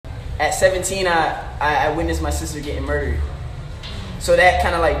at 17, I witnessed my sister getting murdered. So that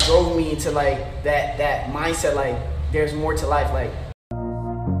kind of like drove me into like that mindset, like there's more to life. Like,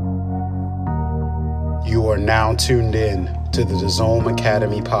 you are now tuned in to the DAZN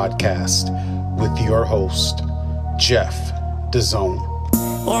Academy podcast with your host, Jeff DAZN.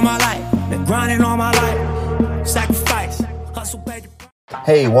 All my life, been grinding all my life, sacrifice, hustle, baby.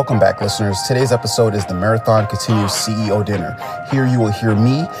 Hey, welcome back, listeners. Today's episode is the Marathon Continues CEO Dinner. Here you will hear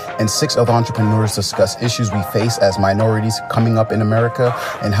me and 6 other entrepreneurs discuss issues we face as minorities coming up in America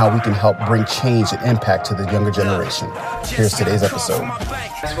and how we can help bring change and impact to the younger generation. Here's today's episode.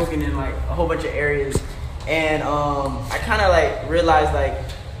 I've spoken in like a whole bunch of areas, and I kind of like realized like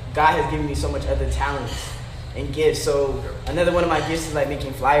God has given me so much other talents and gifts. So another one of my gifts is like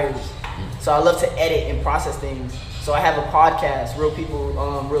making flyers. So I love to edit and process things. So I have a podcast, Real People,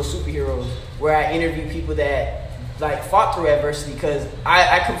 Real Superheroes, where I interview people that like fought through adversity, because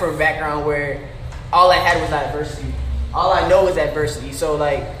I come from a background where all I had was adversity. All I know is adversity. So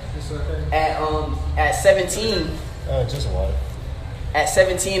like at 17, At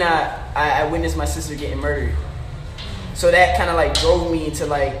 17, I witnessed my sister getting murdered. So that kind of like drove me into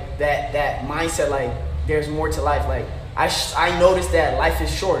like that mindset, like there's more to life. Like I noticed that life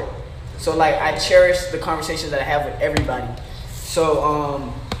is short. So like I cherish the conversations that I have with everybody.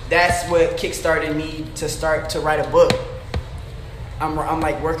 So that's what kickstarted me to start to write a book. I'm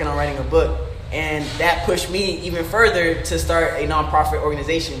like working on writing a book, and that pushed me even further to start a nonprofit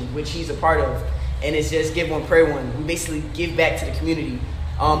organization, which he's a part of, and it's just Give One, Pray One. We basically give back to the community.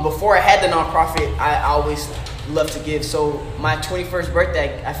 Before I had the nonprofit, I always loved to give. So my 21st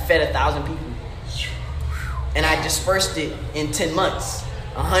birthday, I fed 1,000 people, and I dispersed it in 10 months.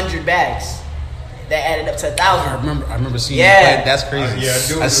 100 bags that added up to 1,000. I remember seeing you play. That's crazy.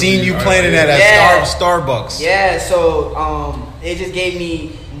 I seen you playing that at Starbucks. Yeah, so it just gave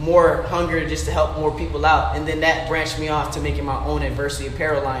me more hunger just to help more people out, and then that branched me off to making my own adversity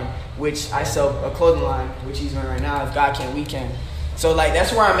apparel line, which I sell a clothing line, which he's running right now. If God can, we can. So like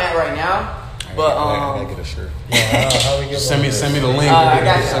that's where I'm at right now. But I gotta get a shirt. Send me the link. I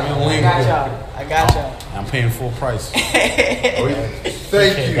got y'all. I'm paying full price.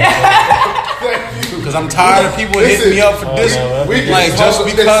 Thank you. Because I'm tired of people hitting me up for this. Like just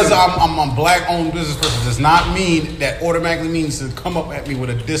because I'm a black-owned business person does not mean that automatically means to come up at me with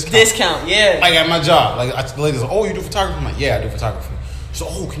a discount. Yeah. Like at my job, like the ladies, oh, you do photography? I'm like, yeah, I do photography. So,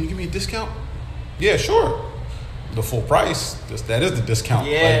 oh, can you give me a discount? Yeah, sure. The full price. That is the discount.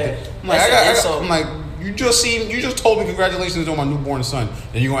 Yeah. I'm like, you just told me congratulations on my newborn son,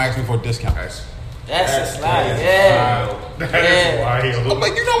 and you're gonna ask me for a discount. That's a slide. Yeah. That is wild. I'm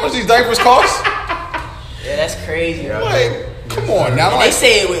like, you know how much these diapers cost? Yeah, that's crazy. Like, come on now. They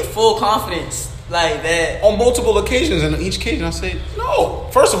say it with full confidence, like that. On multiple occasions, and on each occasion, I say, no.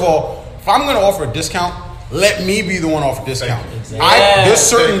 First of all, if I'm gonna offer a discount, let me be the one offer a discount. Exactly. There's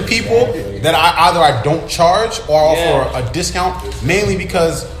certain people that I don't charge or offer a discount, mainly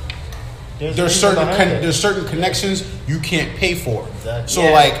because there's certain connections you can't pay for. Exactly.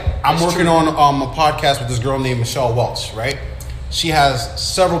 So like I'm working on a podcast with this girl named Michelle Welch, right? She has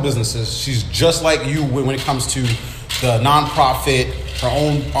several businesses. She's just like you when it comes to the nonprofit, her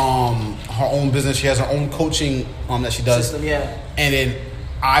own business. She has her own coaching that she does. System, yeah. And then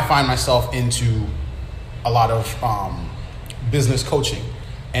I find myself into a lot of business coaching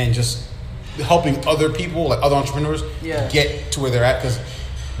and just helping other people, like other entrepreneurs, get to where they're at. Because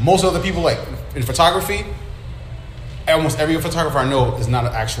most other people, like in photography, almost every photographer I know is not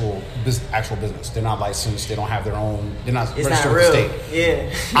an actual business. They're not licensed. They don't have their own. They're not registered with the state.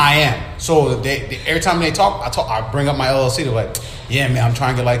 Yeah, I am. So they every time they talk, I bring up my LLC. They're like, "Yeah, man, I'm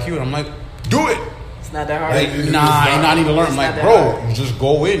trying to get like you," and I'm like, "Do it." It's not that hard. Like, you not need to learn. I'm like, bro, you just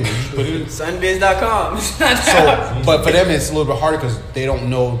go in. You just put it in. Sunbiz.com. So, but for them, it's a little bit harder because they don't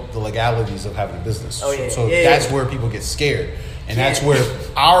know the legalities of having a business. Oh, yeah. So that's where people get scared. And that's where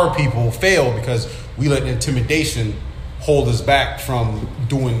our people fail because we let intimidation hold us back from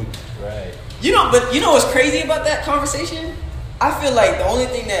doing. Right. You know what's crazy about that conversation? I feel like the only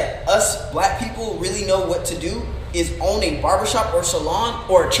thing that us black people really know what to do is own a barbershop or salon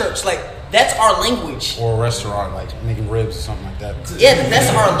or a church. Like, that's our language. Or a restaurant, like making ribs or something like that. Yeah, that's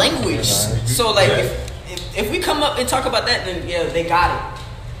our language. So, like, if we come up and talk about that, then, yeah, they got it.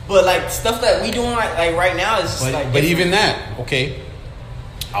 But, like, stuff that we doing, like right now is just, like... But even that, okay,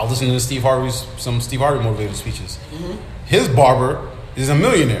 I'll listen to some Steve Harvey motivated speeches. Mm-hmm. His barber is a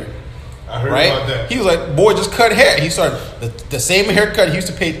millionaire. I heard about that. He was like, boy, just cut hair. He started, the same haircut he used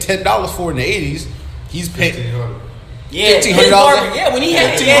to pay $10 for in the 80s, he's paid... Yeah, $1,500. Yeah, when he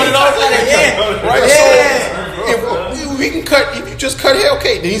had $1,500. Right. Yeah. So we can cut. If you just cut hair,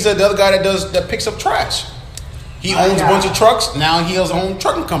 okay. Then he's the other guy that picks up trash. He owns a bunch of trucks. Now he has his own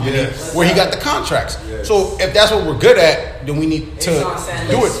trucking company where he got the contracts. Yes. So if that's what we're good at, then we need to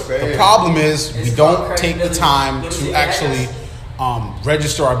do it. The problem is we don't take the time to actually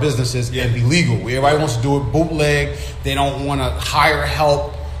register our businesses and be legal. Everybody wants to do it bootleg. They don't want to hire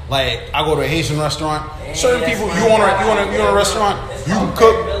help. Like I go to a Haitian restaurant. Certain people, you want a restaurant, you can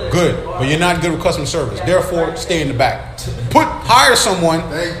cook good, but you're not good with customer service. Therefore, stay in the back. Hire someone,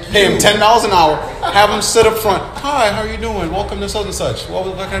 pay him $10 an hour, have him sit up front. Hi, how are you doing? Welcome to such and such. What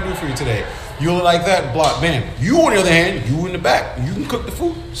can I do for you today? You look like that, block, bam. You on the other hand, you in the back. You can cook the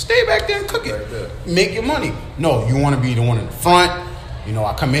food. Stay back there and cook it. Make your money. No, you want to be the one in the front. You know,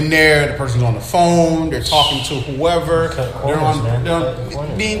 I come in there, the person's on the phone, they're talking to whoever, they're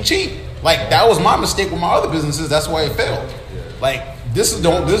being cheap. Like that was my mistake with my other businesses. That's why it failed. Like this is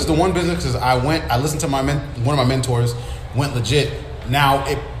the one business because I listened to one of my mentors, went legit. Now,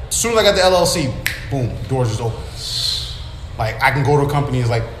 as soon as I got the LLC, boom, doors just open. Like I can go to companies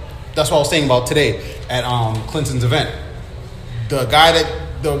like that's what I was saying about today at Clinton's event. The guy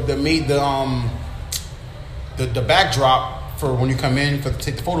that made the backdrop for when you come in to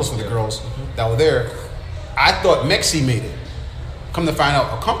take the photos for the girls that were there, I thought Mexi made it. Come to find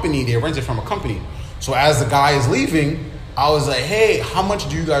out, a company, they rented from a company. So as the guy is leaving, I was like, hey, how much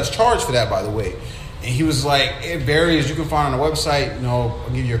do you guys charge for that, by the way? And he was like, it varies. You can find on the website, you know, I'll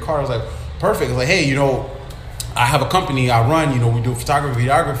give you your card. I was like, perfect. I was like, hey, you know, I have a company I run, you know, we do photography,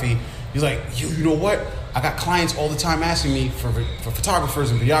 videography. He's like, you know what? I got clients all the time asking me for photographers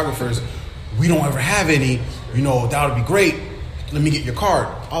and videographers. We don't ever have any. You know, that would be great. Let me get your card.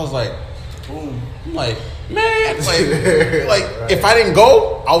 I was like, boom. I'm like, man, like if I didn't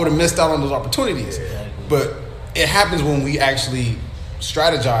go, I would have missed out on those opportunities. But it happens when we actually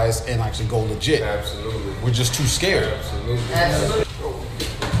strategize and actually go legit. Absolutely. We're just too scared. Absolutely.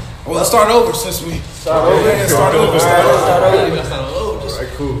 Well, let's start over since we start over. Start over. All right,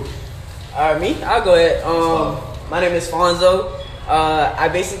 cool. Me? I'll go ahead. My name is Fanzo. I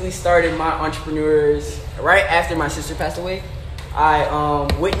basically started my entrepreneurs right after my sister passed away. I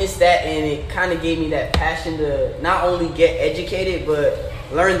witnessed that, and it kind of gave me that passion to not only get educated but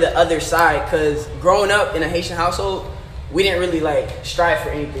learn the other side. Because growing up in a Haitian household, we didn't really like strive for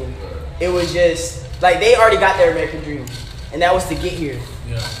anything. It was just like they already got their American dream, and that was to get here.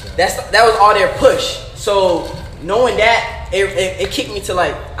 That was all their push. So knowing that, it kicked me to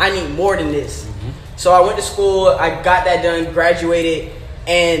like I need more than this. So I went to school, I got that done, graduated,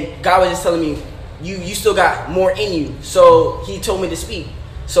 and God was just telling me, you still got more in you. So he told me to speak.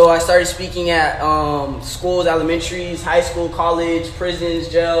 So I started speaking at schools, elementaries, high school, college, prisons,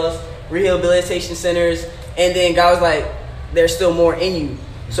 jails, rehabilitation centers. And then God was like, there's still more in you.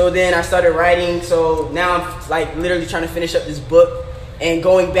 So then I started writing. So now I'm like literally trying to finish up this book and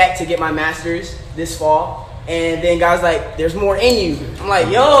going back to get my master's this fall. And then God was like, there's more in you. I'm like,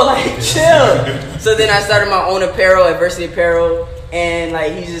 yo, like chill. So then I started my own apparel, Adversity Apparel. And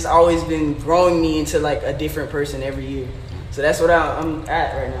like he's just always been growing me into like a different person every year. So that's what I'm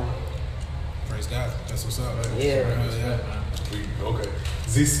at right now. Praise God. That's what's up. Man. Yeah. Okay.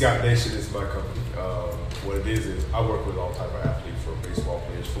 Z Scott Nation is my company. What it is I work with all type of athletes, from baseball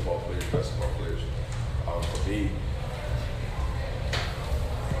players, football players, basketball players.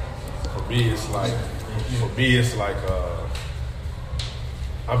 For me, it's like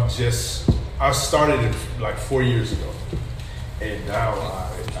I started it like 4 years ago. And now I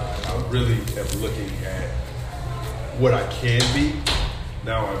really am looking at what I can be.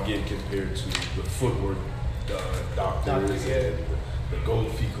 Now I'm getting compared to the footwork doctors and the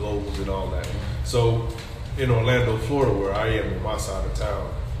Gold Feet Globals and all that. So in Orlando, Florida, where I am on my side of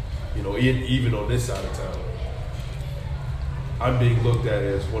town, you know, even on this side of town, I'm being looked at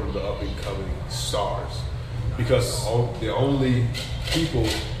as one of the up and coming stars. Because the only people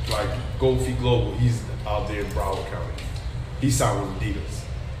like Gold Feet Global, he's out there in Broward County. He signed with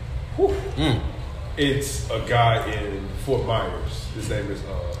Adidas. It's a guy in Fort Myers. His name is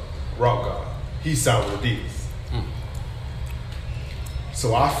Rock God. He signed with Adidas.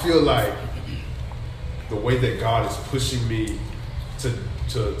 So I feel like the way that God is pushing me to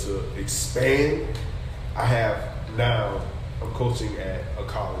expand, I'm coaching at a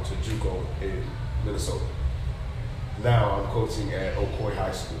college, a JUCO in Minnesota. Now I'm coaching at Ocoee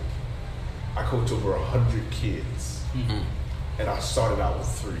High School. I coach over 100 kids. And I started out with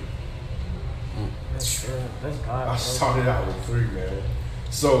 3. That's God. I started out with 3, man.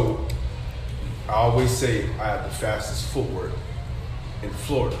 So I always say I have the fastest footwork in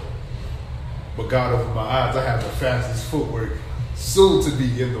Florida. But God opened my eyes. I have the fastest footwork soon to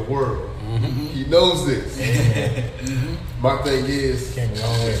be in the world. He knows this. My thing is, I'm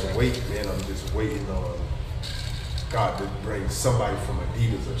just waiting, man. I'm just waiting on God to bring somebody from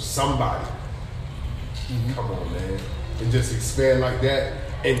Adidas or somebody. Come on, man. And just expand like that.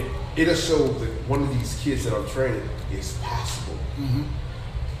 And it'll show that one of these kids that I'm training is possible.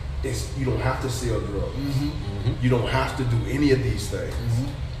 It's, you don't have to sell drugs. You don't have to do any of these things.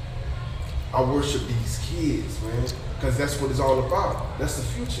 I worship these kids, man, because that's what it's all about. That's the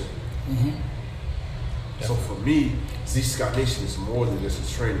future. So for me, Z Scott Nation is more than just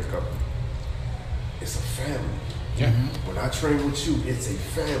a training company. It's a family. When I train with you, it's a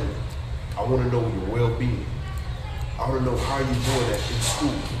family. I want to know your well-being. I want to know how you're doing that in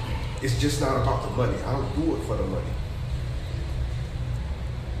school. It's just not about the money. I don't do it for the money.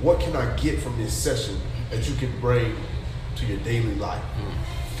 What can I get from this session that you can bring to your daily life?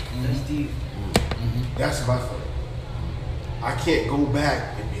 That's deep. That's my thing. I can't go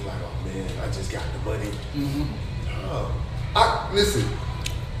back and be like, oh man, I just got the money. Listen,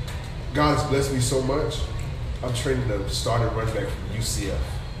 God has blessed me so much. I'm training to start a running back from UCF.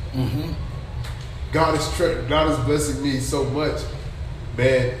 God is blessing me so much,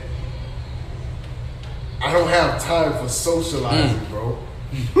 man. I don't have time for socializing, bro.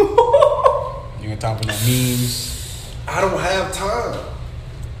 You ain't time for no memes. I don't have time.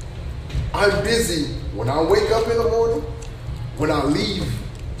 I'm busy. When I wake up in the morning, when I leave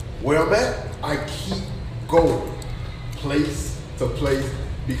where I'm at, I keep going place to place,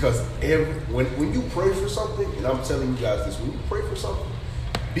 because when you pray for something, and I'm telling you guys this, when you pray for something,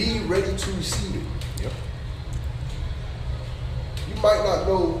 be ready to receive it. You might not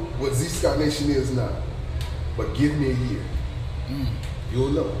know what Z Scott Nation is now, but give me a year. You'll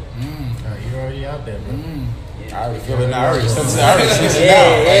know. You're already out there, bro. I already feel it now. I already sense it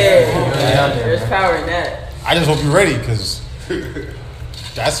now. There's power in that. I just hope you're ready, because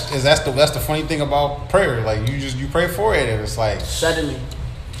that's the funny thing about prayer. Like you pray for it, and it's like Suddenly.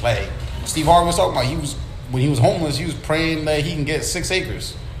 Like Steve Harvey was talking about, when he was homeless, he was praying that he can get 6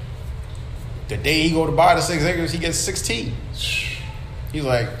 acres. The day he go to buy the 6 acres, he gets 16. He's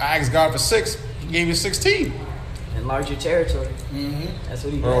like, I asked God for 6, he gave me 16. Enlarge your territory. That's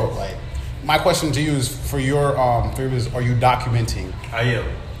what he Bro, does. like, my question to you is, for your are you documenting? I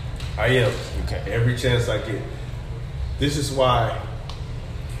am. Okay. Every chance I get. This is why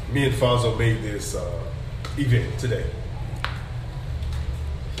me and Fanzo made this event today.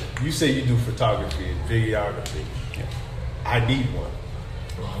 You say you do photography and videography. Yeah. I need one.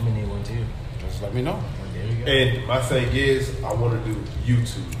 Well, I'm gonna need one too. Just let me know. There you go. And my thing is, I want to do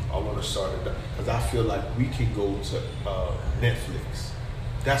YouTube. I want to start it because I feel like we can go to Netflix.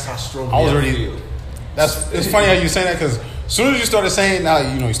 That's how strong I feel. It's funny how you say that, because as soon as you started saying, now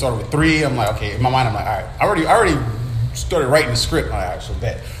you started with 3. I'm like, okay. In my mind, I'm like, all right. I already started writing the script. I actually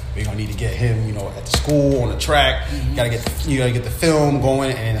bet we're gonna need to get him, at the school on the track. You gotta get the film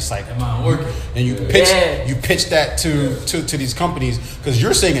going, and it's like, am I working? And you pitch that to these companies, because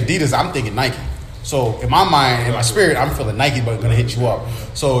you're saying Adidas, I'm thinking Nike. So in my mind, in my spirit, I'm feeling Nike, but gonna hit you up.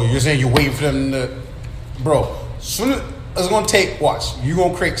 So you're saying you're waiting for them to, bro. Soon as it's gonna take, watch. You're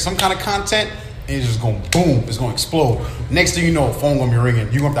gonna create some kind of content, and it's just going boom. It's gonna explode. Next thing you know, phone gonna be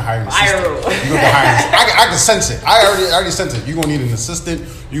ringing. You're gonna have to hire an assistant. You're gonna have to hire. I can sense it. I already sense it. You're gonna need an assistant.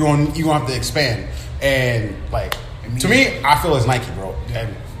 You're gonna have to expand. And like, to me, I feel it's Nike, bro.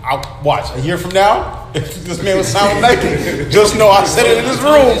 And I'll watch a year from now. If this man was sound Nike, just know I said it in this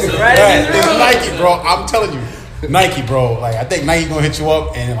room. It's Nike, bro. I'm telling you, Nike, bro. Like, I think Nike gonna hit you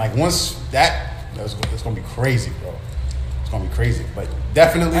up, and like once it's gonna be crazy, bro. It's gonna be crazy, but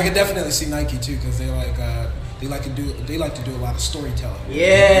definitely, I can definitely see Nike too, because they like to do a lot of storytelling.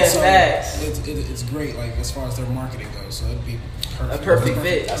 Yeah, so facts. It's great, like as far as their marketing goes. So it'd be perfect. A perfect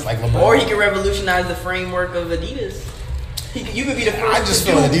fit. That's like LeBron. Or he can revolutionize the framework of Adidas. You could be the first. I just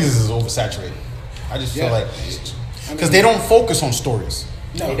feel like Adidas is oversaturated. I just feel like, because they don't focus on stories.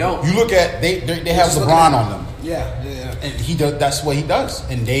 No, they don't. You look at they have LeBron on them. Yeah. And he does. That's what he does.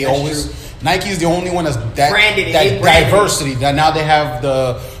 And they always true. Nike's the only one that's branded that diversity. That now they have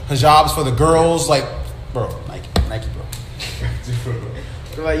the hijabs for the girls. Like, bro, Nike, bro.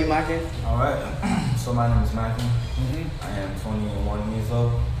 What about you, Maken? All right. So my name is Maken. I am 21 years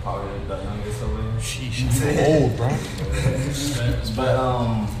old. Probably the youngest over here. Sheesh, you're old, bro. But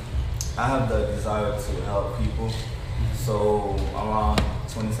I have the desire to help people. So around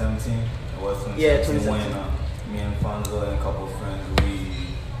 2017, it was 2017 when me and Fanzo and a couple of friends, we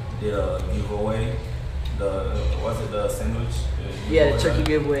did a giveaway. The sandwich? The turkey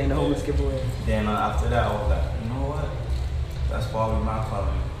giveaway and the homeless giveaway. Then after that, I was like, you know what? That's probably my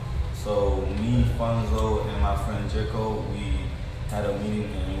calling. So me, Fanzo, and my friend Jericho, we had a meeting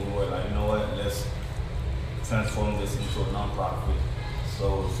and we were like, you know what, let's transform this into a nonprofit.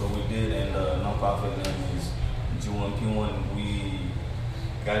 So we did, and the nonprofit name is G1P1. We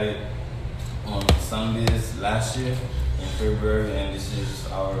got it on Sundays last year in February, and this is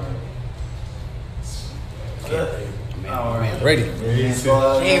our Man, ready.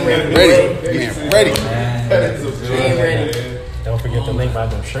 Don't forget to link by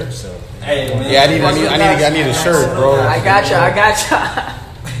them shirts, though. Hey, man. Yeah, I need a shirt, bro. I gotcha.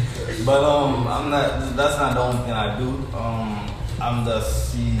 But I'm not. That's not the only thing I do. I'm the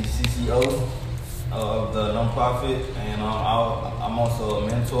CCO of the nonprofit, and I'm also a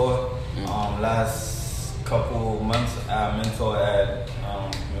mentor. Last couple months, I mentored at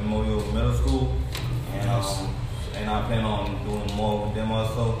Memorial Middle School, and I plan on doing more with them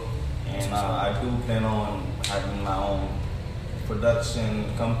also. And I do plan on having my own production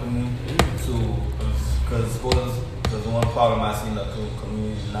company too, because one problem I see in the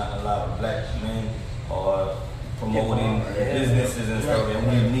community is not a lot of black men are promoting businesses and stuff, and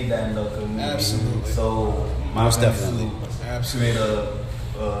we need that in the community. Absolutely. So my Most plan definitely. is to create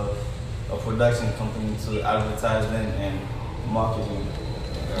a production company to advertise them and market them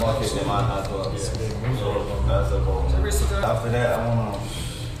as well. So that's a goal. After that,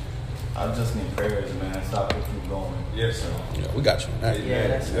 I just need prayers, man. Stop to keep going. Yes, sir. Yeah, we got you. All right. Yeah,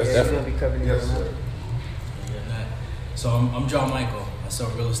 that's definitely. gonna be covered in Yes, that. sir. So I'm John Michael. I sell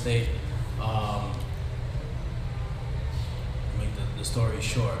real estate. Make the story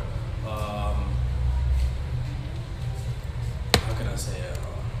short. How can I say it?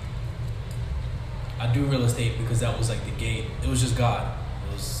 I do real estate because that was like the gate. It was just God.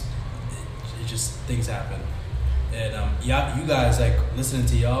 It just things happen. And you guys, like, listening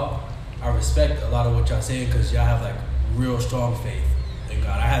to y'all, I respect a lot of what y'all saying because y'all have like real strong faith in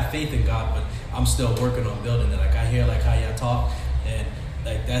God. I have faith in God, but I'm still working on building it. Like, I hear like how y'all talk, and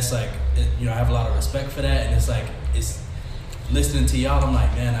like that's like, I have a lot of respect for that. And it's like, it's listening to y'all, I'm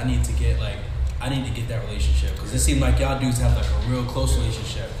like, man, I need to get that relationship, because it seemed like y'all dudes have like a real close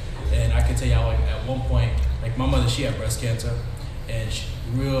relationship. And I can tell y'all, like, at one point, like, my mother, she had breast cancer, and she,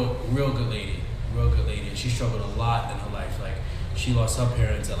 real good lady, and she struggled a lot in her life. Like, she lost her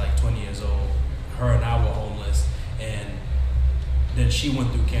parents at like 20 years old. Her and I were homeless, and then she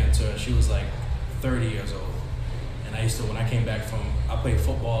went through cancer. She was like 30 years old. And when I came back I played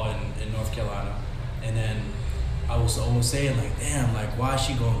football in North Carolina, and then I was always saying, like, damn, like, why is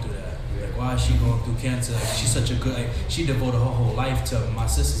she going through that? Like, why is she going through cancer? Like, she's such a good, like, she devoted her whole life to my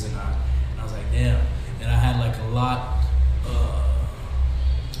sisters and I. And I was like, damn. And I had like a lot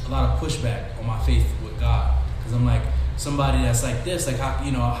of pushback on my faith with God, because I'm like, somebody that's like this, like, how,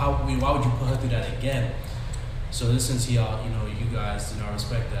 why would you put her through that again? So listen to y'all, you guys, I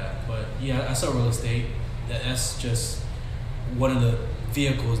respect that. But yeah, I sell real estate. That's just one of the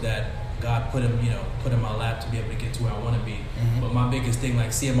vehicles that God put in my lap to be able to get to where I want to be. Mm-hmm. But my biggest thing,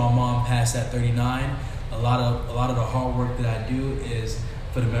 like seeing my mom pass at 39, a lot of the hard work that I do is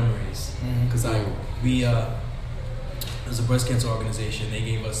for the memories. Because there's a breast cancer organization. They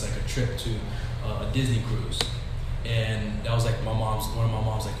gave us like a trip to a Disney cruise, and that was like one of my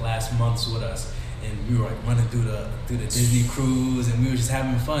mom's like last months with us. And we were like running through the Disney cruise, and we were just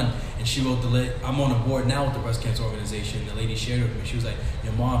having fun. And she wrote I'm on a board now with the breast cancer organization. The lady shared it with me. She was like,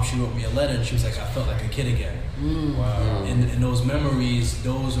 your mom, she wrote me a letter, and she was like, I felt like a kid again. Wow. And those memories,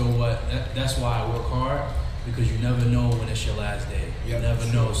 those are that's why I work hard, because you never know when it's your last day. You never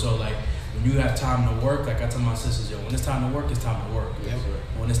know. So like, when you have time to work, like I tell my sisters, when it's time to work, it's time to work. Yep.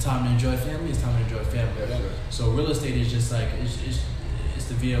 When it's time to enjoy family, it's time to enjoy family. Yep. So real estate is just like, it's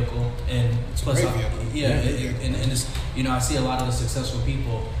the vehicle, and plus, and it's, I see a lot of the successful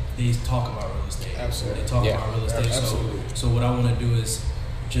people, they talk about real estate. Absolutely. They talk about real estate. So what I want to do is,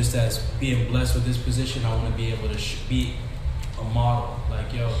 just as being blessed with this position, I want to be able to be a model.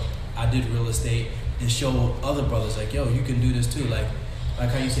 Like, I did real estate, and show other brothers, like, you can do this too. Like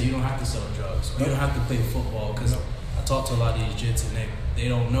how you say, you don't have to sell drugs, or you don't have to play football, because I talk to a lot of these jits, and they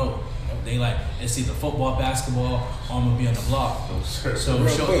don't know. They like, it's either football, basketball, or I'm gonna be on the block. So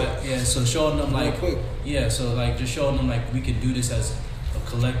showing them like, so like just showing them like we can do this as a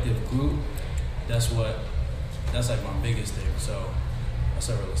collective group. That's like my biggest thing. So that's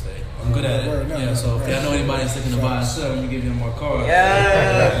a real estate. I'm good at it. So if y'all know anybody that's looking to buy a sell, let me give you more cars.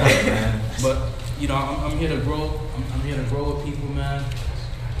 Yeah. But I'm here to grow. I'm here to grow with people, man.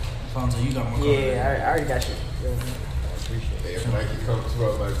 Fanzo, you got more cars. Yeah, I already got you. Hey, if Mikey comes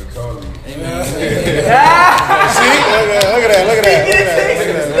through, I might be calling you. See? Look at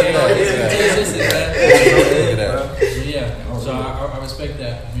that. Yeah. So I respect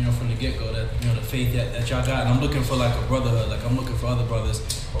that, from the get-go, that, the faith that that y'all got, and I'm looking for like a brotherhood. Like I'm looking for other brothers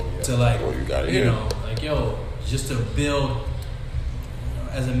to like, you know, like yo, just to build.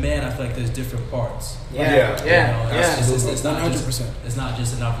 As a man, I feel like there's different parts. It's not 100%. It's not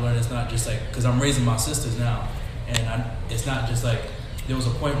just enough learning. It's not just like because I'm raising my sisters now, and it's not just like there was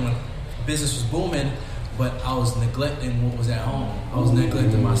a point when business was booming, but I was neglecting what was at home. I was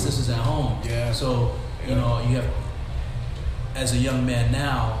neglecting my sisters at home. Yeah. So you know, you have as a young man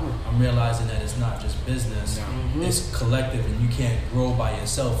now, I'm realizing that it's not just business. It's collective, and you can't grow by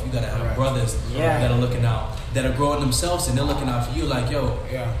yourself. You gotta have brothers that are looking out, that are growing themselves, and they're looking out for you. Like, yo,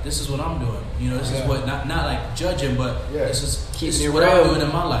 this is what I'm doing. You know, this is what not like judging, but this is what I'm doing in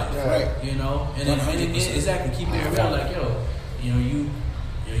my life. You know, and exactly keeping it real. Like, yo, you know,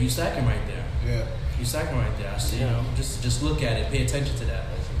 you stacking right there. Yeah, you stacking right there. I see. You know, just look at it, pay attention to that.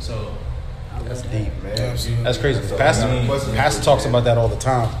 So. That's deep, man. That's crazy. Pastor talks about that all the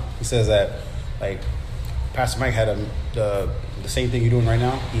time. He says that, like, Pastor Mike had the same thing you're doing right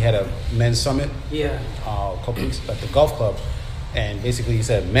now. He had a men's summit. A couple weeks at the golf club, and basically he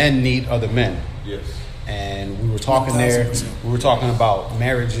said men need other men. Yes. And we were talking there. We were talking about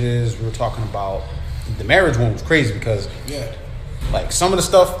marriages. We were talking about the marriage one was crazy because, like, some of the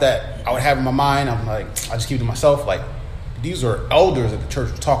stuff that I would have in my mind, I'm like, I just keep it to myself, like. These are elders at the church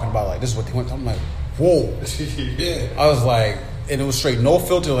were talking about, like, this is what they went through. I'm like, whoa. I was like, and it was straight, no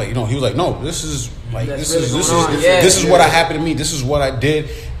filter. Like, you know, he was like, no, this is like, this is what happened to me. This is what I did.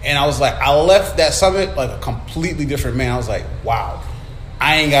 And I was like, I left that summit like a completely different man. I was like, wow,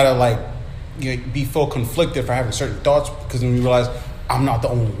 I ain't gotta like be feel conflicted for having certain thoughts because then we realized I'm not the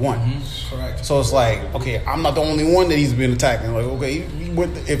only one. Correct. So it's like, okay, I'm not the only one that he's been attacking. Like, okay,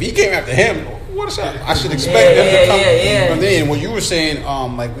 if he came after him, what I should expect them to come. But then what you were saying,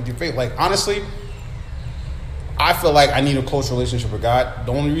 like with your faith, like honestly, I feel like I need a close relationship with God.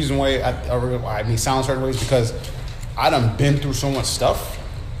 The only reason why I may sound certain ways because I done been through so much stuff.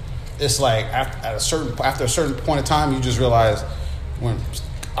 It's like after a certain point of time, you just realize when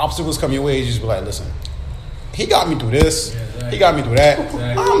obstacles come your way, you just be like, listen, he got me through this. He got me through that.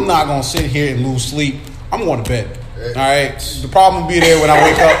 I'm not going to sit here and lose sleep. I'm going to bed. All right? The problem will be there when I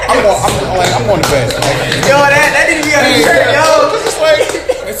wake up. I'm going to bed. Yo, that didn't be on the shirt, yo. It's like,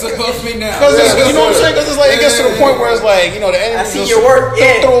 it's above me now. Because you know what I'm saying? Because it's like, it gets to the point where it's like, you know, the enemy just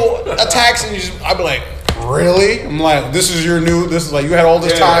throw attacks and I'd be like, really? I'm like, this is like, you had all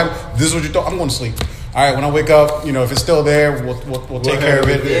this time. This is what you thought. I'm going to sleep. All right, when I wake up, you know, if it's still there, we'll take care of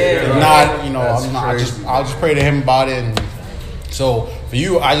it. If not, you know, I'll just pray to him about it. And so for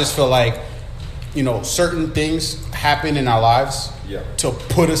you, I just feel like, you know, certain things happen in our lives to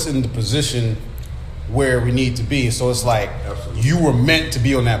put us in the position where we need to be. So it's like you were meant to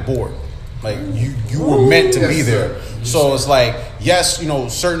be on that board. Like you were meant to be there. So it's like, yes, you know,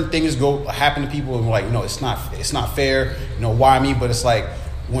 certain things happen to people and we're like, you know, it's not fair. You know, why me? But it's like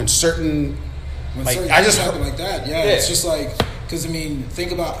when certain I just happen like that. It's just like, because I mean,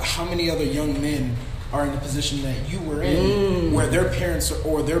 think about how many other young men are in the position that you were in, where their parents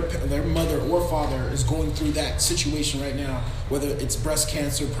or their mother or father is going through that situation right now, whether it's breast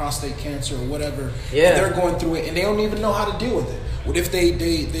cancer, prostate cancer, or whatever. Yeah, they're going through it and they don't even know how to deal with it. What if they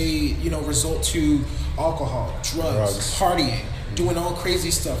you know resort to alcohol, drugs, partying, doing all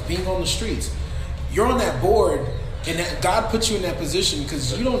crazy stuff, being on the streets? You're on that board. And that God put you in that position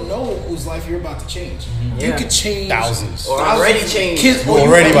because you don't know whose life you're about to change. You could change thousands. Or already changed. You're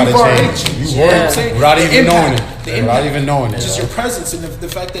already about to change. Without even knowing it. Without even knowing it. Just your presence and the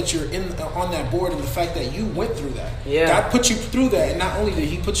fact that you're on that board and the fact that you went through that. Yeah. God put you through that, and not only did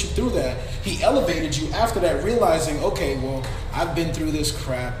He put you through that, He elevated you after that, realizing, okay, well, I've been through this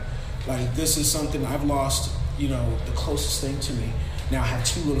crap. Like, this is something I've lost, you know, the closest thing to me. Now I have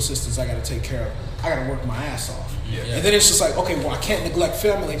 2 little sisters I got to take care of. I got to work my ass off. And then it's just like, okay, well, I can't neglect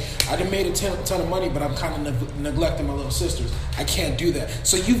family. I done made a ton of money, but I'm kind of neglecting my little sisters. I can't do that.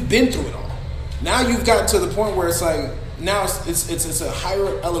 So you've been through it all. Now you've gotten to the point where it's like, now it's a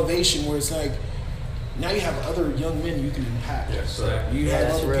higher elevation where it's like, now you have other young men you can impact. Yes, sir. You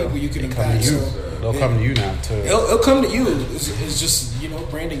have other people you can impact. They'll come to you now too. It'll come to you. It's just, you know,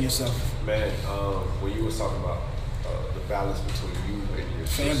 branding yourself. Man, when you were talking about the balance between you and your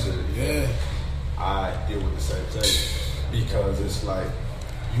sister, I deal with the same thing because it's like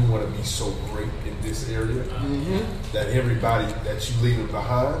you want to be so great in this area that everybody that you leaving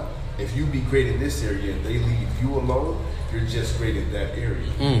behind, if you be great in this area and they leave you alone, you're just great in that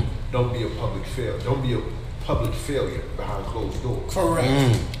area. Don't be a public failure. Don't be a public failure behind closed doors.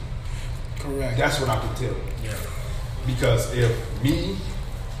 Correct. Correct. That's what I can tell you. Yeah. Because if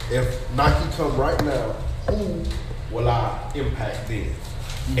Nike come right now, who will I impact then?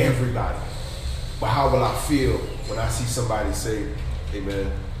 Everybody. But how will I feel when I see somebody say, hey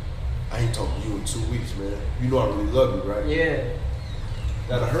man, I ain't talking to you in 2 weeks, man. You know I really love you, right? Yeah.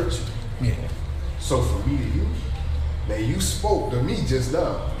 That'll hurt you. Yeah. So for me to you, man, you spoke to me just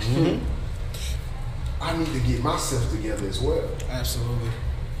now. Mm-hmm. I need to get myself together as well. Absolutely.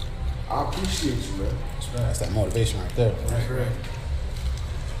 I appreciate you, man. That's that motivation right there. Right.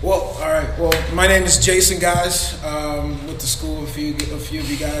 Well, all right. Well, my name is Jason, guys. Went to school with a few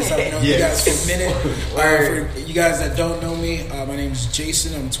of you guys. I've known you guys for a minute. For you guys that don't know me, my name is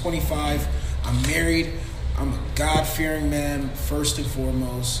Jason. I'm 25. I'm married. I'm a God-fearing man, first and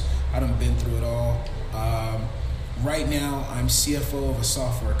foremost. I done been through it all. Right now, I'm CFO of a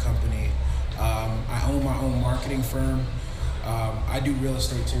software company. I own my own marketing firm. I do real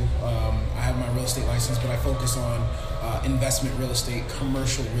estate too. I have my real estate license, but I focus on investment real estate,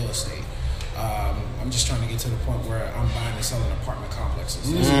 commercial real estate. I'm just trying to get to the point where I'm buying and selling apartment complexes.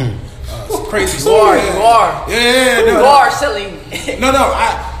 It's crazy. You are. Yeah. You are selling. No.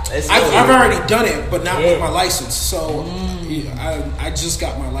 I've already done it, but not with my license. So I just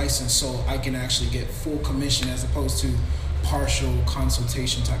got my license, so I can actually get full commission as opposed to partial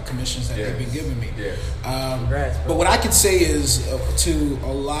consultation type commissions that they've been giving me. But what I could say is to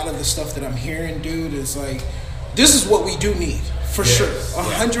a lot of the stuff that I'm hearing, dude, is like, this is what we do need for sure,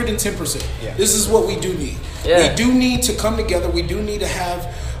 110%. This is what we do need. We do need to come together. We do need to have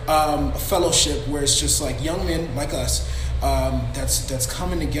a fellowship where it's just like young men like us that's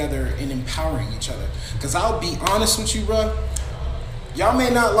coming together and empowering each other. Because I'll be honest with you, bro. Y'all may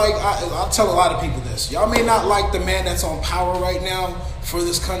not like, I'll tell a lot of people this. Y'all may not like the man that's on power right now for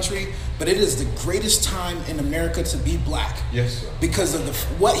this country, but it is the greatest time in America to be black. Yes, sir. Because of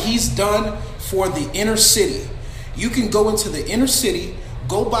what he's done for the inner city. You can go into the inner city,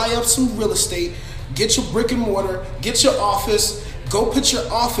 go buy up some real estate, get your brick and mortar, get your office, go put your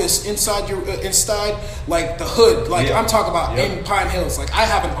office inside like the hood. Like I'm talking about in Pine Hills. Like I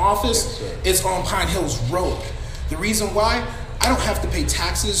have an office, it's on Pine Hills Road. The reason why? I don't have to pay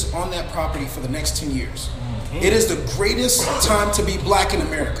taxes on that property for the next 10 years. It is the greatest time to be black in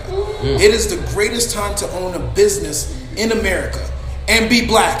America. It is the greatest time to own a business in America and be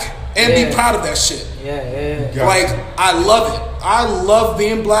black and be proud of that shit. Like, I love it. I love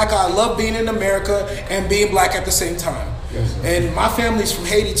being black. I love being in America and being black at the same time. And my family's from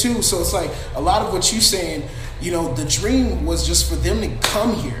Haiti too, so it's like a lot of what you're saying, you know, the dream was just for them to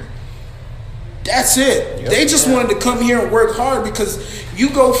come here. That's it. They just wanted to come here and work hard, because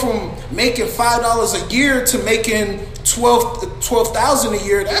you go from making $5 a year to making $12,000 a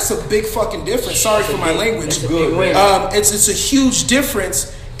year. That's a big fucking difference. Sorry for my language. It's a huge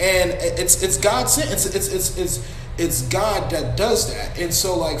difference, and it's God sent. It's God that does that. And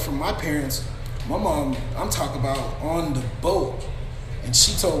so, like, for my parents, my mom, I'm talking about on the boat. And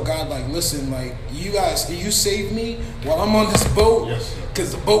she told God, like, listen, like, you saved me while I'm on this boat,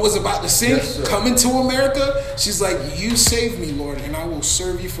 because the boat was about to sink, coming to America. She's like, you saved me, Lord, and I will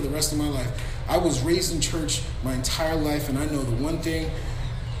serve you for the rest of my life. I was raised in church my entire life, and I know the one thing,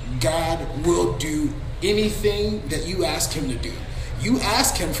 God will do anything that you ask him to do. You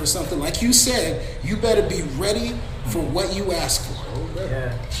ask him for something, like you said, you better be ready for what you ask for.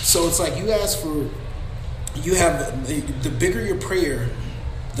 So it's like you ask for... You have the bigger your prayer,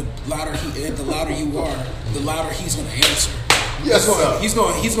 the louder you are, the louder he's going to answer. He's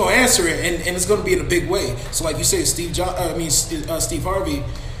going to answer it, and it's going to be in a big way. So, like you say, Steve Harvey,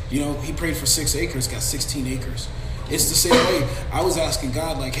 you know, he prayed for 6 acres, got 16 acres. It's the same way. I was asking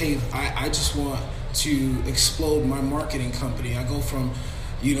God, like, hey, I just want to explode my marketing company. I go from,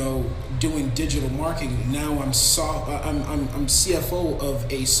 you know, doing digital marketing. Now I'm CFO of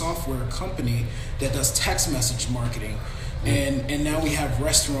a software company that does text message marketing. And now we have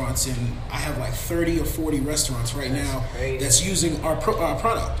restaurants, and I have like 30 or 40 restaurants right now that's using our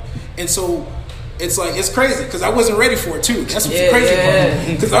product. And so it's like, it's crazy, because I wasn't ready for it too. That's what's crazy about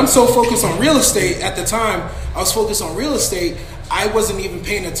it. Because I'm so focused on real estate at the time. I was focused on real estate. I wasn't even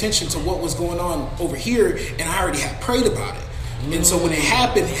paying attention to what was going on over here, and I already had prayed about it. And so when it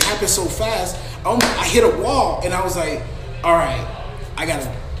happened so fast. I hit a wall, and I was like, all right, I gotta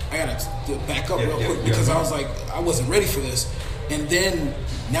back up real quick, because I was like, I wasn't ready for this. And then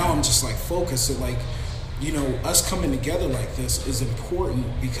now I'm just like focused. So, like, you know, us coming together like this is important,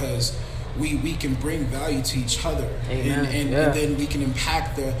 because we can bring value to each other. And then we can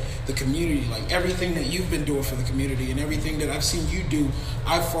impact the community. Like, everything that you've been doing for the community and everything that I've seen you do,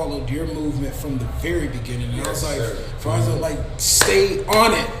 I followed your movement from the very beginning. And I was like, Fanzo, like, stay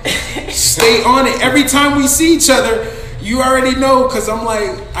on it. Stay on it. Every time we see each other, you already know, because I'm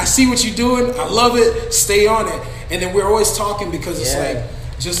like, I see what you're doing. I love it. Stay on it. And then we're always talking, because it's like,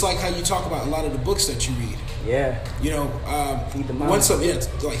 Just like how you talk about a lot of the books that you read. Yeah. You know,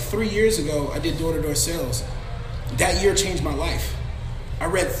 like 3 years ago, I did door-to-door sales. That year changed my life. I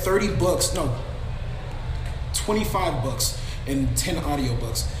read 25 books and 10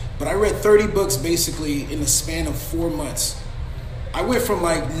 audiobooks. But I read 30 books basically in the span of 4 months. I went from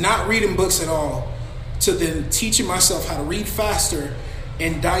like not reading books at all to then teaching myself how to read faster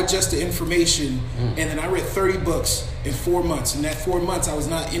and digest the information. And then I read 30 books in 4 months. In that 4 months, I was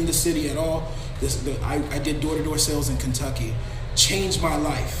not in the city at all. I did door-to-door sales in Kentucky. Changed my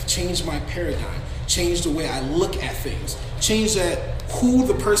life, changed my paradigm, changed the way I look at things, changed who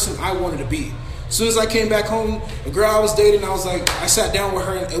the person I wanted to be. As soon as I came back home, the girl I was dating, I sat down with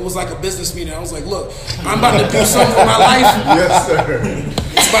her, and it was like a business meeting. I was like, look, I'm about to do something with my life. Yes, sir.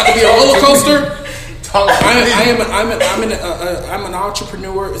 It's about to be a roller coaster. I'm an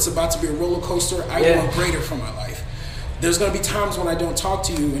entrepreneur. It's about to be a roller coaster. I want greater for my life. There's going to be times when I don't talk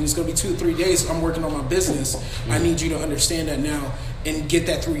to you, and it's going to be 2 or 3 days I'm working on my business. I need you to understand that now and get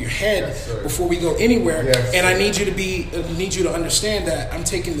that through your head before we go anywhere. Yes, and I need you to understand that I'm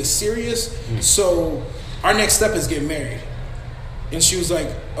taking this serious. So our next step is getting married. And she was like,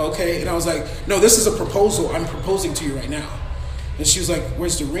 okay. And I was like, no, this is a proposal. I'm proposing to you right now. And she was like,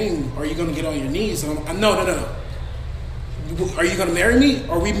 where's the ring? Are you going to get on your knees? And I'm no. Are you going to marry me?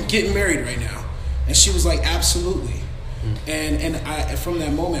 Or are we getting married right now? And she was like, absolutely. And from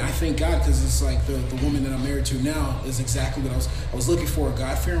that moment, I thank God, because it's like the woman that I'm married to now is exactly what I was looking for, a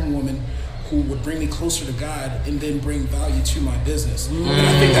God-fearing woman who would bring me closer to God and then bring value to my business. And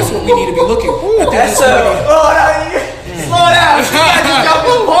I think that's what we need to be looking for. Slow down.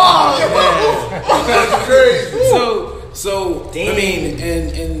 So I mean,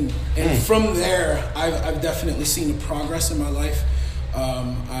 and from there, I've definitely seen the progress in my life.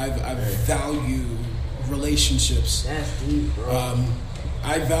 I value relationships. That's deep, bro.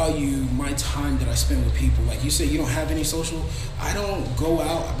 I value my time that I spend with people. Like you say, you don't have any social. I don't go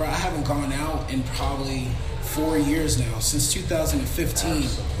out, bro. I haven't gone out in probably 4 years now, since 2015.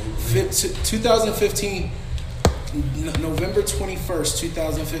 2015, November 21st,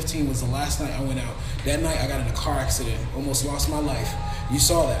 2015 was the last night I went out. That night I got in a car accident, almost lost my life. You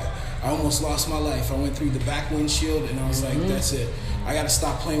saw that. I almost lost my life. I went through the back windshield, and I was like, that's it. I got to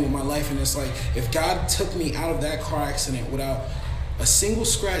stop playing with my life. And it's like, if God took me out of that car accident without a single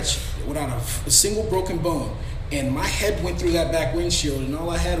scratch, without a single broken bone, and my head went through that back windshield, and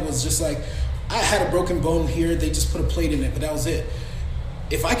all I had was just like, I had a broken bone here. They just put a plate in it, but that was it.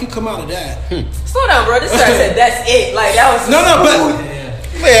 If I could come out of that. Slow down, bro. This guy said that's it. Like, that was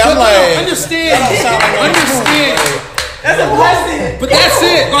I'm like, understand. That's a blessing. But that's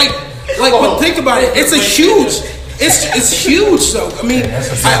it. But think about it. It's huge though. I mean,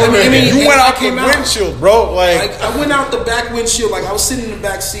 you went out the windshield, bro. Like I went out the back windshield. Like I was sitting in the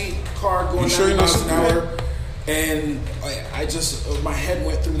back seat, car going 90 miles an hour, and my head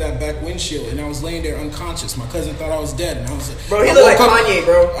went through that back windshield, and I was laying there unconscious. My cousin thought I was dead, and I was like, bro, he looked like Kanye,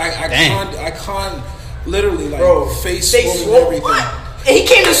 bro. I conned literally, like, bro, face swollen and everything. What? And he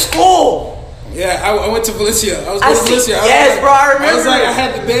came to school. Yeah, I went to Valencia. I was going to Valencia. Bro, I remember. I was like, I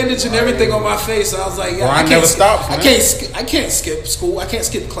had the bandage and everything on my face. I was like, yeah, I never stopped. I can't skip school. I can't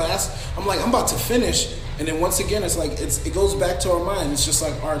skip class. I'm like, I'm about to finish. And then once again, it's like, it goes back to our mind. It's just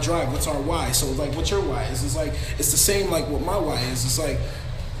like our drive. What's our why? So like, what's your why? It's like, it's the same like what my why is. It's like,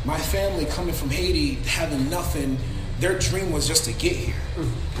 my family coming from Haiti, having nothing, their dream was just to get here.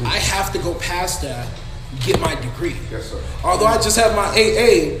 I have to go past that, get my degree. Yes, sir. Although I just have my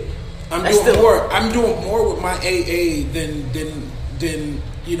AA, I'm doing more with my AA than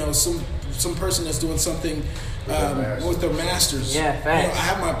you know, some person that's doing something with their masters. Yeah, facts. You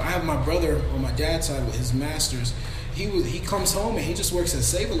know, I have my brother on my dad's side with his masters. He comes home and he just works at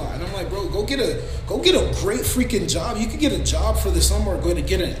Save-A-Lot, and I'm like, bro, go get a great freaking job. You could get a job for the summer, or go to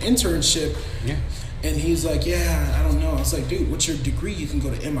get an internship. Yeah. And he's like, yeah, I don't know. I was like, dude, what's your degree? You can go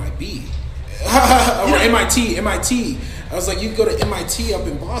to MIB. Or MIT. I was like, you can go to MIT up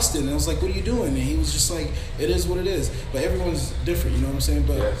in Boston. And I was like, what are you doing? And he was just like, it is what it is. But everyone's different, you know what I'm saying?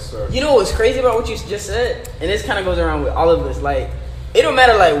 But yes, sir. You know what's crazy about what you just said? And this kind of goes around with all of us. Like, it don't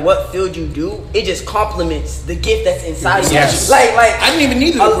matter like what field you do. It just complements the gift that's inside you. Yes. Like I didn't even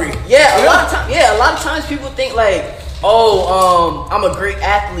need a degree. A lot of times people think like, I'm a great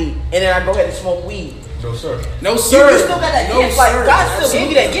athlete, and then I go ahead and smoke weed. No, sir. You still got that gift. Like, God still gave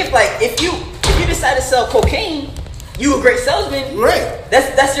you that gift. Like, if you decide to sell cocaine, you a great salesman. Right.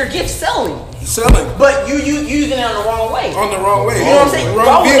 That's your gift, selling. But you using it on the wrong way. On the wrong way. You know what I'm saying?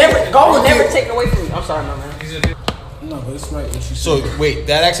 God will never take it away from you. I'm sorry, my man. No, but it's right what you said. So wait,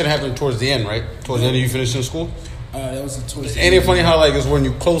 that accident happened towards the end, right? Towards the end of you finishing school? That was a towards Ain't it funny how like it's when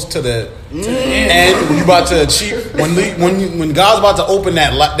you close to the end, when you about to achieve, when God's about to open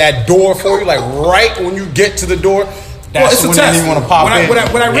that door for you, like right when you get to the door, that's when you want to pop in.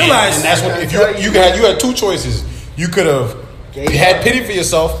 What I realized, and that's when if you had two choices, you could have had pity for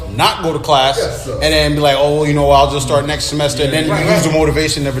yourself, not go to class, and then be like, oh, you know, I'll just start next semester, and then you lose the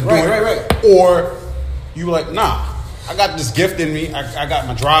motivation, never do it, or you were like, nah. I got this gift in me. I got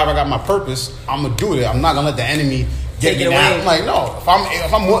my drive. I got my purpose. I'm gonna do it. I'm not gonna let the enemy get me down. I'm like, no. If I'm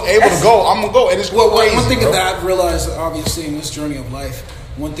able to go, I'm gonna go. And it's crazy. One thing that I've realized, obviously, in this journey of life,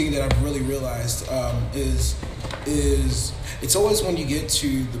 one thing that I've really realized is it's always when you get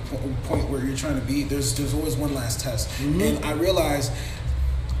to the point where you're trying to be. There's always one last test, and I realize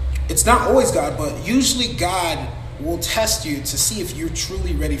it's not always God, but usually God will test you to see if you're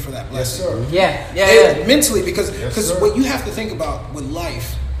truly ready for that blessing. Yes, sir. Yeah. Mentally, because what you have to think about with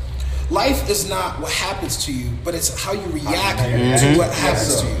life is not what happens to you, but it's how you react to what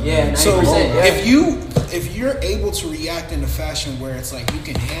happens to you. Yeah, 90%, so if you're able to react in a fashion where it's like you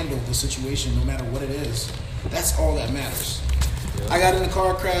can handle the situation no matter what it is, that's all that matters. I got in a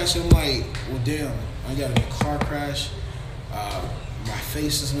car crash, and I'm like, well, damn, I got in a car crash. My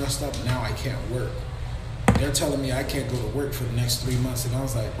face is messed up. Now I can't work. They're telling me I can't go to work for the next 3 months, and I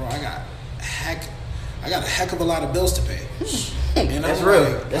was like, bro, I got a heck of a lot of bills to pay. And that's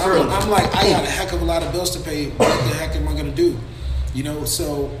real. I'm like, I got a heck of a lot of bills to pay. What the heck am I gonna do? You know,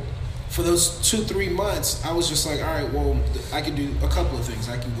 so for those 2-3 months, I was just like, all right, well, I can do a couple of things.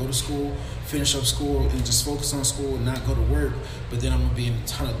 I can go to school, finish up school, and just focus on school and not go to work, but then I'm gonna be in a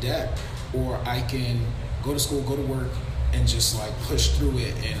ton of debt. Or I can go to school, go to work, and just like push through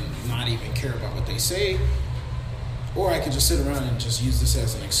it and not even care about what they say. Or I could just sit around and just use this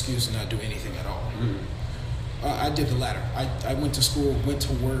as an excuse and not do anything at all. I did the latter. I went to school, went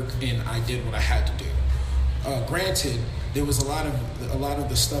to work, and I did what I had to do. Granted, there was a lot of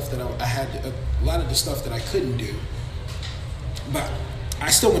the stuff that I had, a lot of the stuff that I couldn't do, but I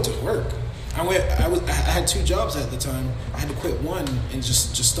still went to work. I had 2 jobs at the time. I had to quit one and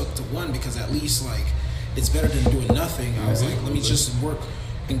just stuck to one because at least like it's better than doing nothing. I was like, let me just work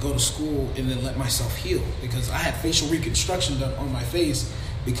and go to school and then let myself heal, because I had facial reconstruction done on my face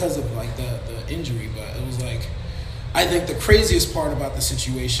because of like the injury. But it was like, I think the craziest part about the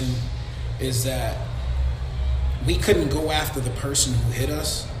situation is that we couldn't go after the person who hit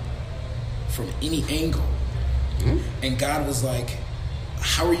us from any angle. And God was like,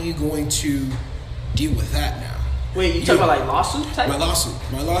 how are you going to deal with that now? Wait, you talking about like lawsuit type? My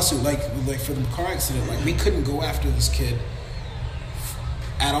lawsuit, like for the car accident, like we couldn't go after this kid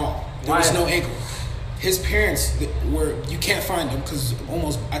at all. There was no angle. His parents you can't find them because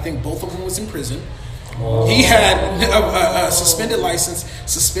I think both of them was in prison. He had a suspended license,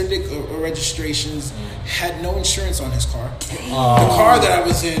 suspended registrations, had no insurance on his car. The car that I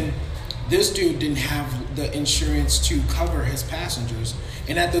was in, this dude didn't have the insurance to cover his passengers.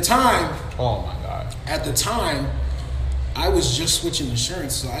 And at the time, oh my God. At the time, I was just switching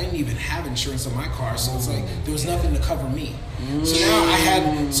insurance, so I didn't even have insurance on my car. So it's like there was nothing to cover me. So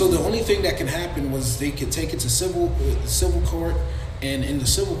now so the only thing that could happen was they could take it to civil court, and in the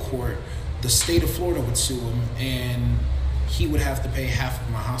civil court, the state of Florida would sue him, and he would have to pay half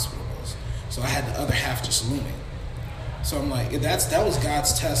of my hospital bills. So I had the other half just looming. So I'm like, that was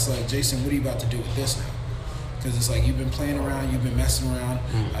God's test. Like, Jason, what are you about to do with this now? Because it's like, you've been playing around, you've been messing around.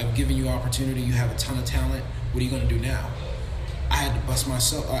 I've given you opportunity. You have a ton of talent. What are you going to do now? I had to bust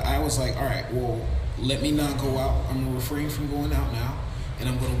myself. I was like, all right, well, let me not go out. I'm going to refrain from going out now, and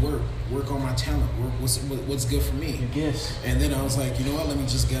I'm going to work on my talent. Work what's good for me. Yes. And then I was like, you know what? Let me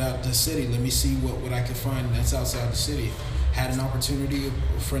just get out the city. Let me see what I can find that's outside the city. Had an opportunity.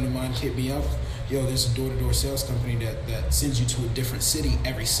 A friend of mine hit me up. Yo, there's a door-to-door sales company that sends you to a different city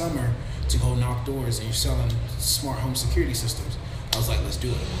every summer to go knock doors, and you're selling smart home security systems. I was like, let's do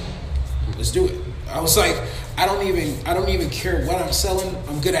it. Let's do it. I was like, I don't even care what I'm selling.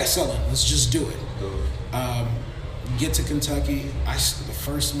 I'm good at selling. Let's just do it. Get to Kentucky. The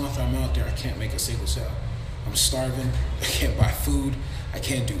first month I'm out there, I can't make a single sale. I'm starving. I can't buy food. I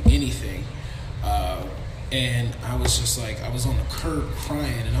can't do anything. And I was just like, I was on the curb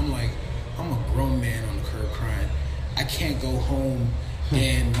crying, and I'm like, I'm a grown man on the curb crying. I can't go home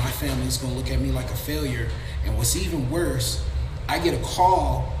and my family's gonna look at me like a failure. And what's even worse, I get a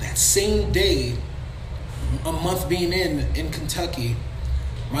call that same day, a month being in Kentucky,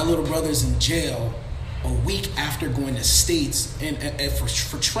 my little brother's in jail. A week after going to States and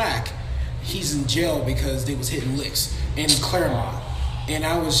for track, he's in jail because they was hitting licks in Claremont. And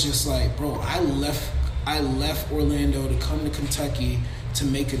I was just like, bro, I left Orlando to come to Kentucky to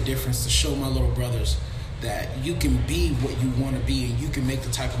make a difference, to show my little brothers that you can be what you want to be and you can make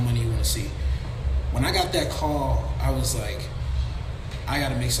the type of money you want to see. When I got that call, I was like, I got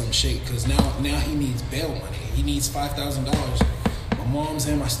to make something shake because now he needs bail money. He needs $5,000. My mom's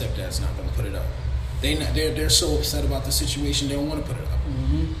and my stepdad's not going to put it up. They're so upset about the situation, they don't want to put it up.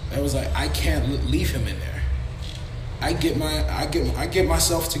 I was like, I can't leave him in there. I get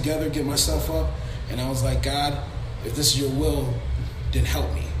myself together, get myself up, and I was like, God, if this is your will, then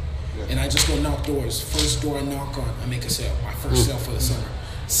help me. Yeah. And I just go knock doors. First door I knock on, I make a sale. My first sale for the summer.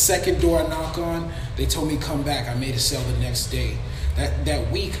 Second door I knock on, they told me come back. I made a sale the next day.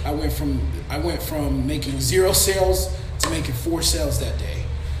 That week I went from making 0 sales to making 4 sales that day.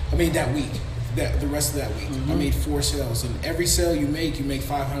 I mean that week. The rest of that week, I made 4 sales, and every sale you make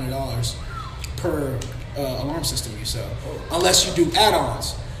 $500 per alarm system you sell, unless you do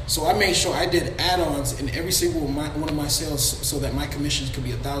add-ons. So I made sure I did add-ons in every single one of my sales, so that my commissions could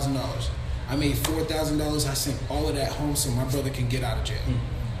be $1,000. I made $4,000. I sent all of that home so my brother can get out of jail.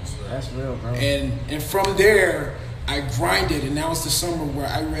 That's real, bro. And from there, I grinded, and now it's the summer where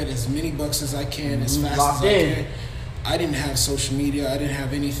I read as many books as I can, as fast as I can. I didn't have social media. I didn't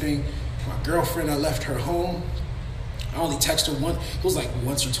have anything. My girlfriend, I left her home. I only text her once. It was like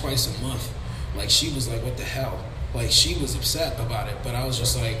once or twice a month. Like, she was like, what the hell? Like, she was upset about it. But I was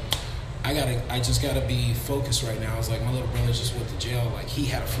just like, I just gotta be focused right now. I was like, my little brother just went to jail. Like, he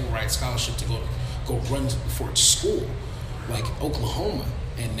had a full ride scholarship to go run for school, like Oklahoma.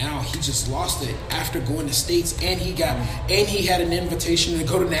 And now he just lost it after going to states, and he had an invitation to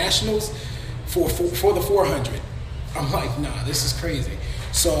go to nationals for the 400. I'm like, nah, this is crazy.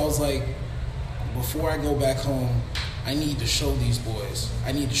 So I was like, before I go back home, I need to show these boys,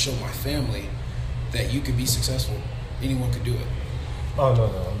 I need to show my family that you could be successful. Anyone could do it. Oh, no,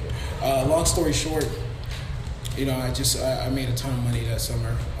 I'm good. Long story short, I made a ton of money that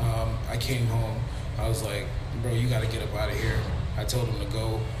summer. I came home. I was like, bro, you got to get up out of here. I told him to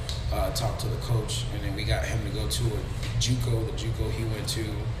go talk to the coach, and then we got him to go to a JUCO. The JUCO he went to,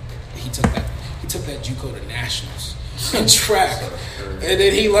 he took that JUCO to nationals in track, and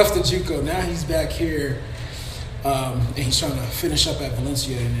then he left the JUCO. Now he's back here, and he's trying to finish up at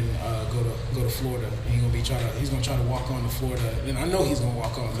Valencia and then go to Florida. And he's gonna try to walk on to Florida, and I know he's gonna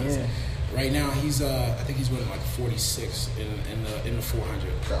walk on. Yeah. Right now he's I think he's running like 46 in the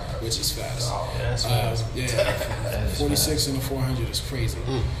 400, which is fast. Oh, that's fast. Yeah, 46 in the 400 is crazy.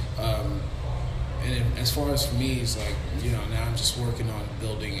 And then as far as for me, it's like, now I'm just working on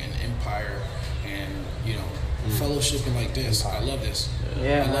building an empire, and fellowshipping like this. I love this.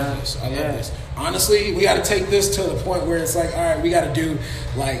 Yeah, I love this. I love this. Honestly, we got to take this to the point where it's like, all right, we got to do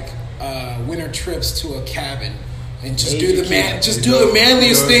like winter trips to a cabin and just do the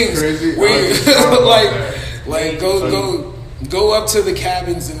manliest things. Where go up to the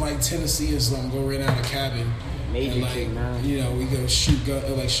cabins in like Tennessee or something. Go rent out a cabin. Major and man. We go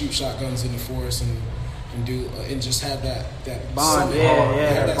shoot shotguns in the forest and do and just have that bond.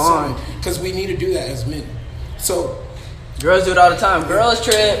 That bond. Because we need to do that as men. So girls do it all the time. Girls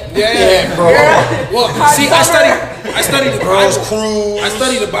trip. Yeah, bro. Well, see, I study the Bible. I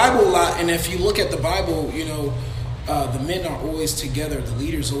study the Bible a lot, and if you look at the Bible, the men are always together. The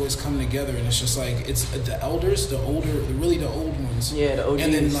leaders always come together, and it's just like it's the elders, the old ones. Yeah, the OGs.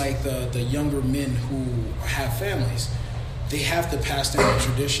 And then like the younger men who have families, they have to pass down the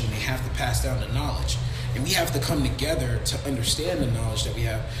tradition. They have to pass down the knowledge. And we have to come together to understand the knowledge that we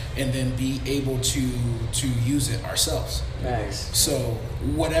have, and then be able to use it ourselves. Nice. So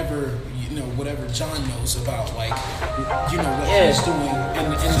whatever John knows about, like what he's doing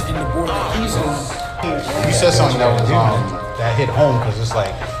in the board that he's on. You said something that was that hit home, because it's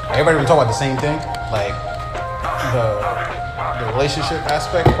like everybody was talking about the same thing, like the relationship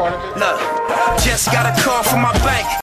aspect part of it. Look, just got a call from my bank.